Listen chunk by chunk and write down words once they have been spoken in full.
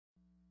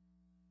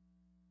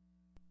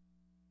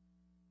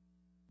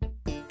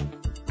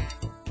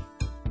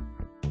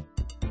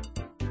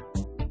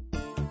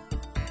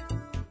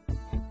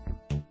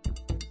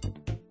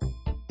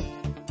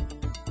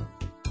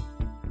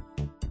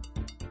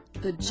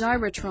The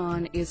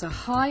Gyrotron is a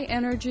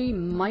high-energy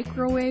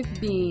microwave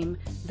beam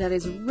that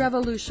is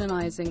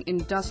revolutionizing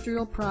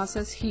industrial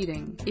process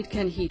heating. It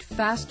can heat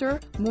faster,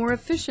 more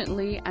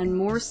efficiently, and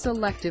more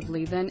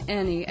selectively than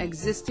any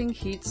existing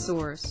heat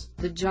source.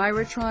 The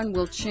Gyrotron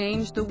will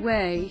change the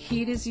way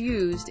heat is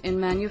used in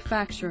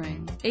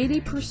manufacturing.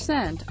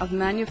 80% of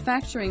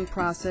manufacturing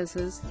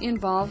processes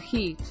involve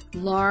heat.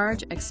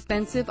 Large,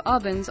 expensive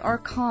ovens are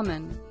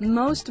common.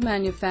 Most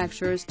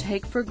manufacturers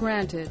take for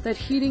granted that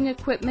heating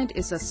equipment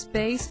is a space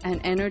and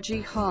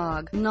energy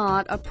hog,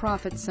 not a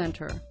profit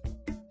center.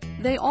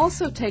 They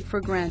also take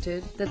for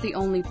granted that the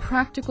only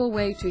practical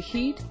way to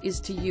heat is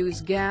to use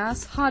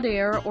gas, hot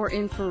air, or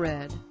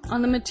infrared.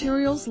 On the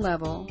materials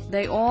level,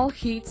 they all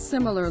heat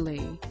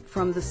similarly,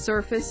 from the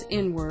surface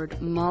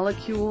inward,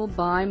 molecule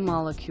by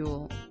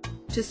molecule.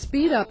 To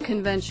speed up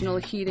conventional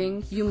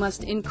heating, you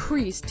must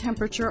increase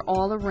temperature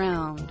all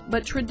around,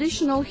 but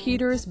traditional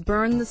heaters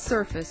burn the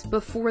surface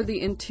before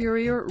the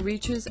interior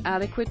reaches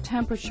adequate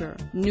temperature.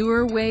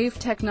 Newer wave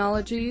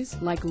technologies,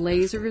 like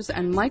lasers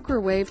and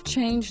microwave,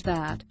 change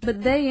that,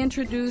 but they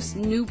introduce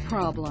new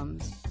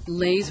problems.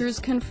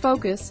 Lasers can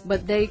focus,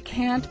 but they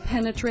can't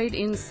penetrate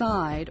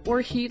inside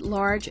or heat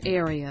large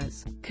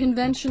areas.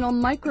 Conventional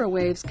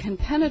microwaves can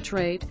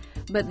penetrate,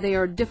 but they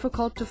are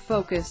difficult to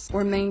focus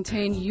or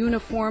maintain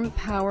uniform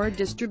power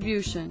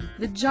distribution.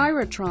 The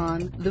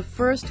Gyrotron, the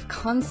first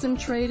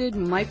concentrated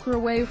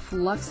microwave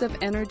flux of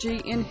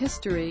energy in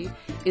history,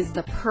 is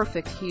the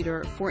perfect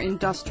heater for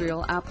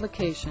industrial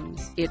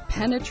applications. It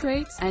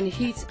penetrates and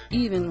heats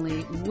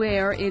evenly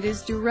where it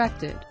is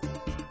directed.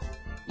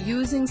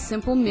 Using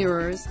simple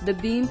mirrors, the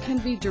beam can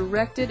be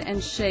directed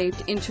and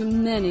shaped into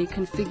many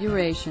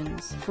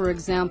configurations. For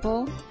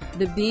example,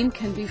 the beam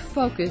can be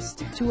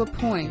focused to a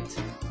point.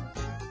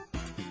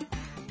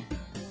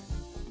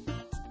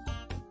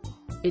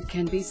 It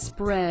can be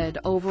spread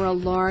over a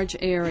large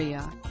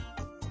area.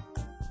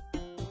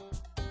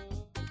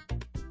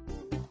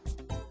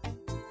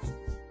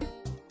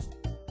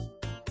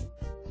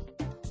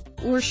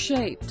 Or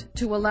shaped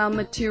to allow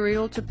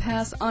material to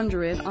pass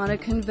under it on a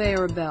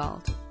conveyor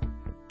belt.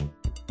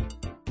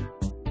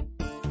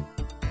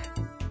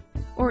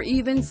 Or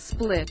even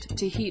split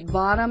to heat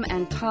bottom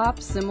and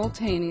top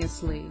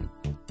simultaneously,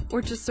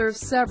 or to serve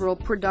several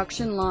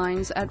production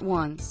lines at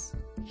once.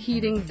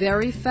 Heating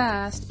very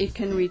fast, it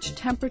can reach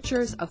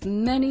temperatures of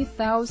many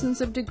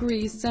thousands of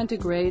degrees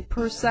centigrade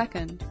per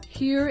second.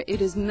 Here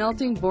it is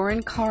melting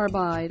boron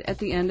carbide at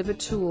the end of a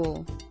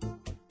tool.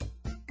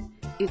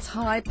 Its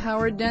high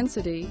power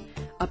density,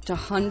 up to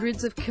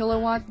hundreds of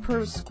kilowatts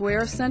per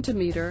square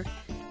centimeter,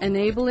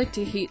 enable it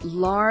to heat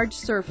large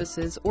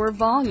surfaces or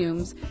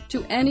volumes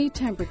to any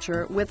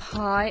temperature with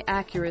high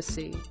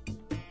accuracy.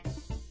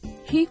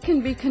 Heat can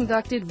be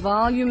conducted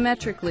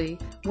volumetrically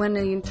when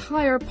the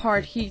entire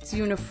part heats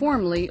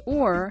uniformly,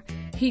 or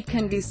heat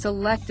can be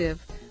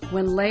selective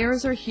when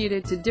layers are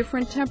heated to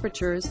different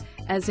temperatures,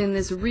 as in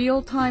this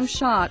real-time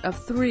shot of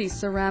 3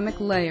 ceramic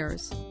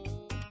layers.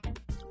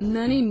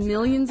 Many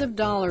millions of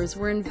dollars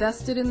were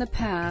invested in the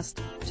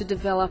past to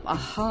develop a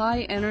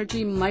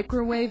high-energy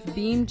microwave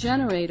beam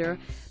generator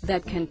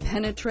that can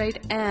penetrate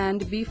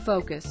and be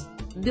focused.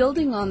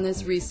 Building on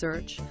this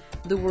research,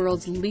 the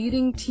world's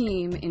leading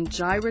team in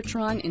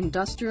Gyrotron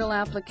industrial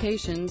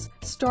applications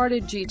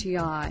started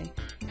GTI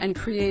and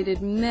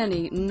created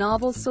many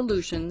novel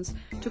solutions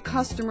to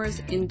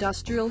customers'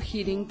 industrial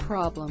heating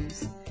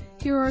problems.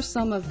 Here are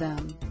some of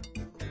them.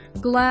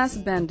 Glass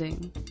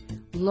bending.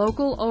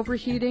 Local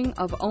overheating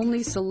of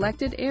only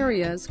selected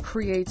areas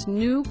creates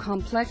new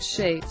complex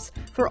shapes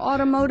for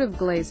automotive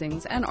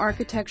glazings and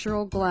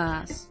architectural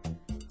glass.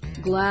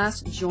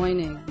 Glass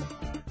joining.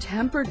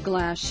 Tempered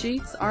glass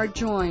sheets are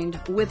joined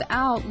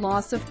without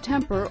loss of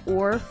temper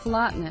or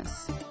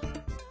flatness.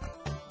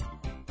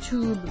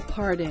 Tube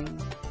parting.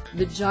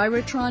 The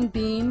Gyrotron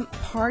beam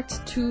parts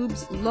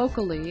tubes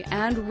locally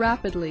and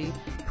rapidly,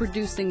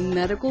 producing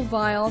medical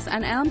vials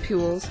and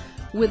ampules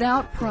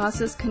without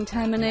process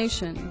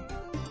contamination.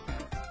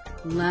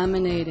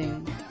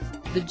 Laminating.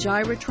 The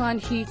Gyrotron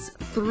heats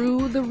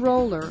through the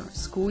roller,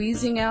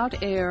 squeezing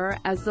out air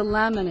as the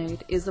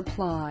laminate is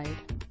applied.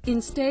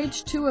 In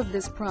stage 2 of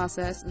this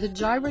process, the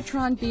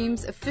Gyrotron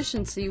beam's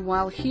efficiency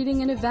while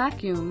heating in a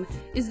vacuum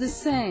is the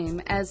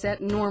same as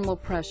at normal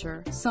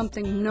pressure,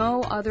 something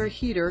no other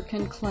heater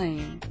can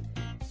claim.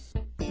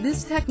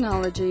 This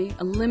technology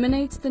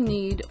eliminates the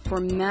need for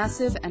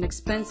massive and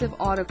expensive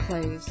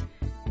autoclaves,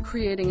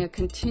 creating a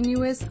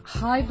continuous,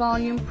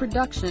 high-volume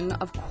production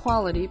of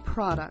quality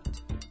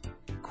product.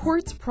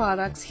 Quartz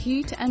products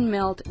heat and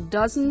melt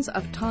dozens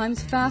of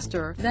times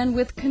faster than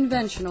with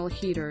conventional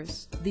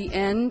heaters. The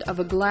end of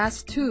a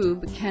glass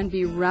tube can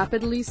be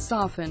rapidly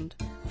softened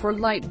for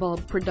light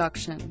bulb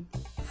production.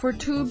 For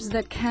tubes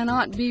that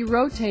cannot be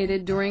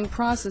rotated during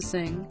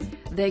processing,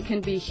 they can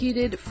be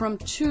heated from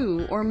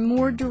 2 or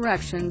more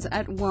directions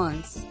at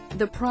once.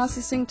 The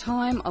processing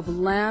time of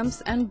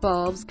lamps and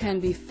bulbs can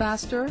be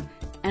faster,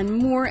 and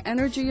more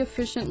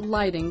energy-efficient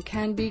lighting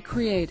can be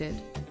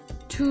created.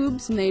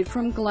 Tubes made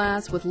from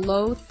glass with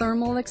low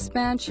thermal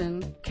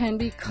expansion can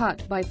be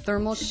cut by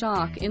thermal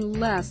shock in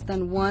less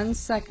than 1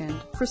 second,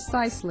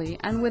 precisely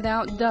and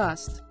without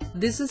dust.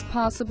 This is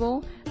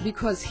possible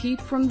because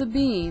heat from the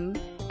beam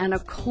and a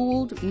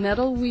cooled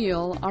metal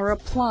wheel are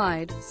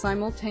applied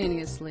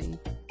simultaneously.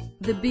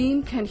 The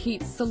beam can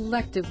heat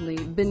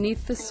selectively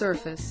beneath the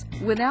surface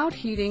without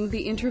heating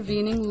the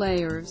intervening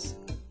layers.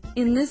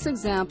 In this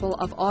example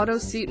of auto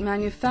seat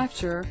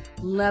manufacture,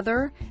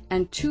 leather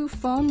and 2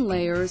 foam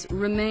layers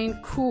remain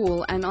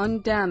cool and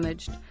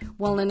undamaged,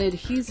 while an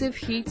adhesive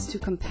heats to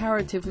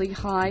comparatively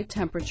high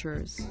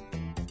temperatures.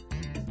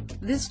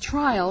 This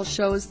trial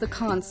shows the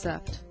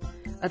concept.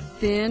 A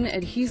thin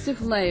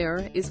adhesive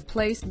layer is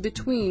placed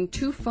between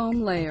 2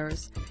 foam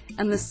layers,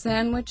 and the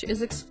sandwich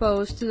is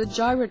exposed to the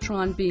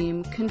gyrotron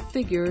beam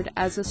configured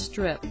as a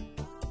strip.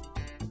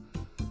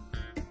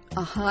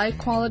 A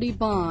high-quality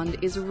bond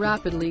is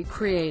rapidly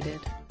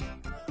created.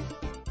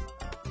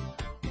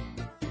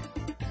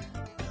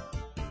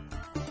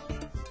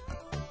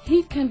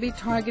 Heat can be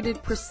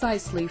targeted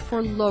precisely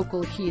for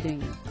local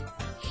heating.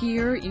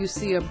 Here you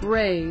see a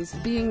braze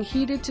being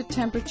heated to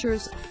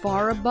temperatures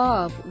far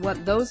above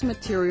what those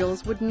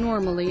materials would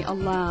normally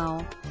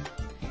allow.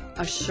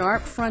 A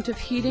sharp front of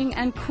heating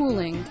and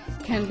cooling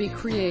can be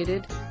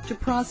created to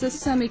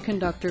process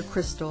semiconductor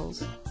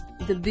crystals.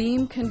 The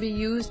beam can be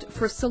used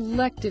for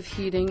selective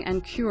heating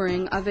and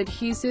curing of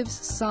adhesives,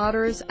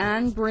 solders,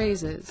 and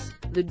brazes.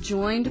 The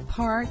joined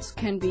parts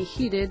can be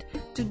heated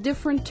to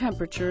different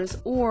temperatures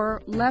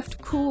or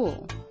left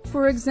cool.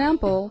 For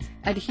example,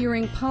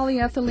 adhering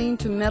polyethylene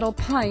to metal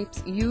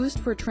pipes used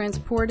for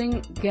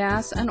transporting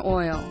gas and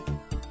oil.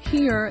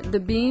 Here, the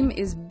beam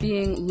is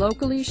being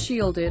locally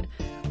shielded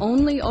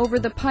only over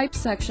the pipe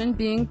section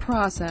being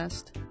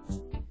processed.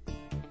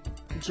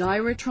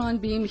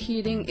 Gyrotron beam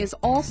heating is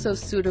also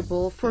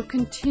suitable for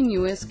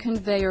continuous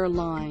conveyor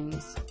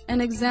lines. An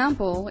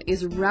example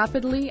is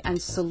rapidly and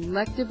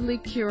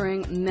selectively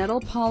curing metal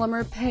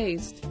polymer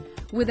paste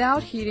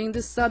without heating the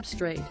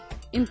substrate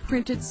in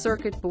printed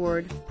circuit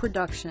board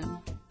production.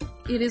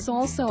 It is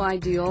also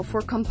ideal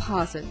for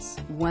composites.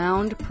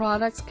 Wound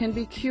products can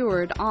be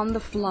cured on the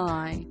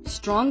fly.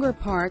 Stronger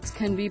parts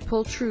can be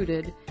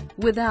pultruded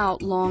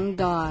without long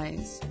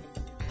dies.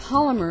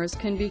 Polymers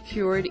can be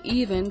cured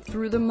even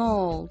through the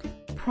mold.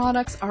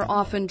 Products are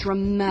often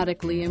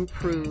dramatically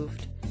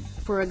improved.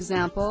 For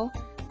example,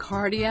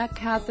 cardiac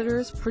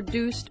catheters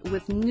produced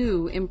with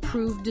new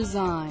improved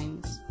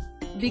designs.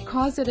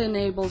 Because it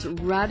enables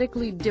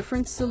radically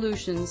different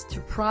solutions to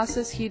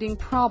process heating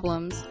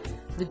problems,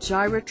 the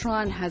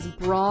Gyrotron has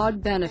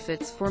broad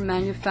benefits for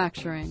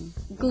manufacturing.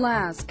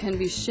 Glass can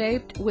be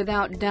shaped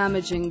without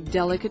damaging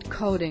delicate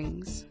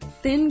coatings.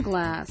 Thin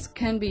glass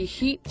can be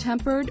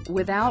heat-tempered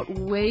without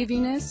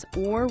waviness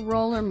or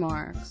roller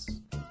marks.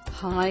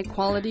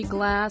 High-quality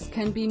glass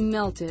can be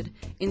melted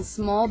in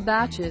small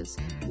batches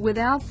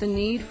without the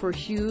need for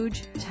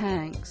huge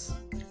tanks.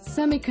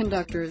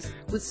 Semiconductors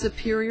with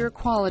superior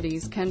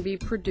qualities can be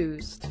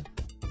produced.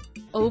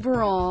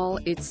 Overall,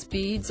 it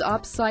speeds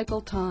up cycle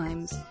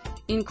times,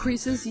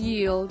 increases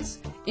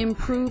yields,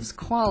 improves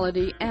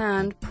quality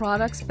and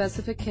product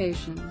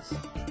specifications.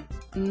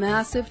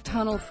 Massive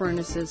tunnel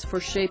furnaces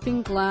for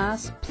shaping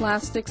glass,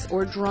 plastics,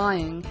 or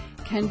drying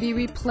can be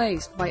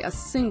replaced by a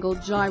single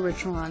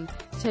Gyrotron,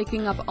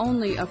 taking up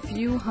only a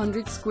few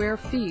hundred square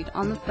feet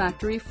on the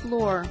factory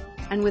floor.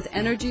 And with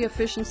energy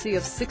efficiency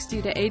of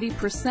 60 to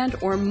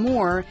 80% or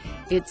more,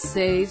 it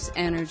saves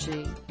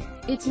energy.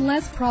 It's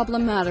less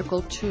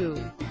problematical too.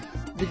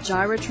 The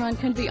Gyrotron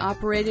can be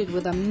operated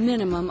with a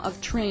minimum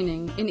of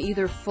training in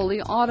either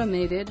fully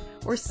automated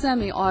or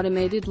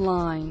semi-automated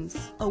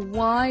lines. A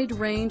wide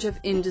range of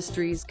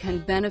industries can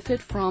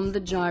benefit from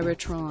the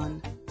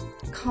Gyrotron.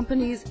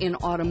 Companies in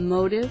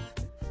automotive,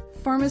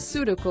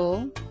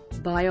 pharmaceutical,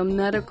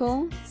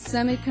 biomedical,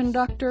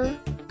 semiconductor,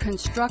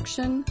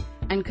 construction,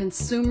 and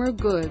consumer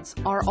goods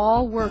are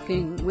all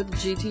working with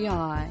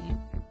GTI.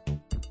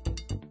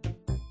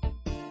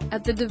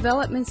 At the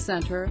Development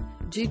Center,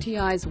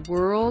 GTI's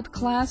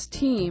world-class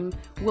team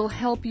will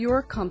help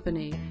your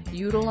company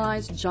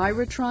utilize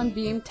Gyrotron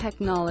beam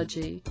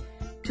technology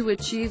to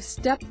achieve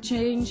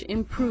step-change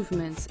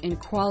improvements in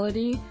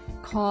quality,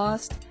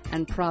 cost,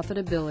 and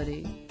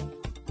profitability.